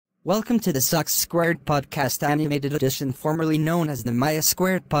Welcome to the Sucks Squared Podcast Animated Edition, formerly known as the Maya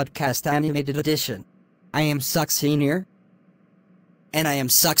Squared Podcast Animated Edition. I am Sucks Senior. And I am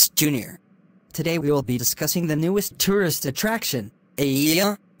Sucks Junior. Today we will be discussing the newest tourist attraction,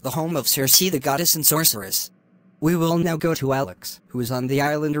 Aeea, the home of Circe the goddess and sorceress. We will now go to Alex, who is on the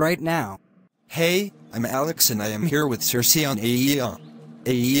island right now. Hey, I'm Alex and I am here with Circe on Aeea.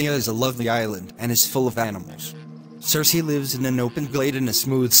 Aeea is a lovely island and is full of animals. Circe lives in an open glade in a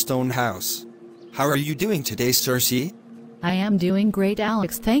smooth stone house. How are you doing today, Circe? I am doing great,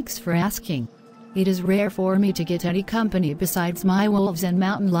 Alex, thanks for asking. It is rare for me to get any company besides my wolves and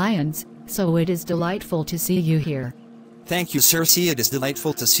mountain lions, so it is delightful to see you here. Thank you, Circe, it is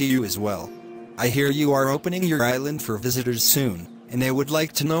delightful to see you as well. I hear you are opening your island for visitors soon, and I would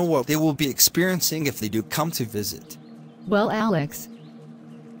like to know what they will be experiencing if they do come to visit. Well, Alex,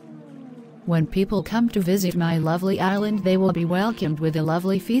 when people come to visit my lovely island, they will be welcomed with a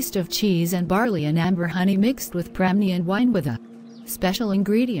lovely feast of cheese and barley and amber honey mixed with Pramnian wine with a special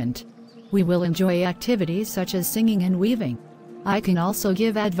ingredient. We will enjoy activities such as singing and weaving. I can also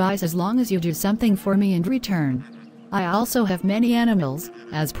give advice as long as you do something for me in return. I also have many animals,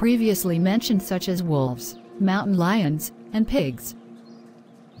 as previously mentioned, such as wolves, mountain lions, and pigs.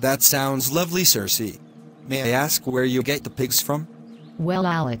 That sounds lovely, Circe. May I ask where you get the pigs from? Well,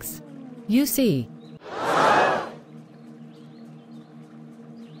 Alex, you see,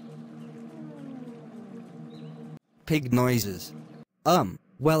 Pig noises.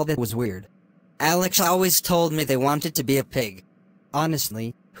 Well, that was weird. Alex always told me they wanted to be a pig.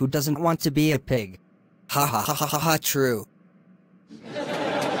 Honestly, who doesn't want to be a pig? Ha ha ha ha ha ha, true.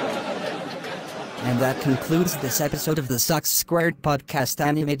 And that concludes this episode of the Sucks Squared Podcast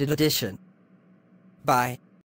Animated Edition. Bye.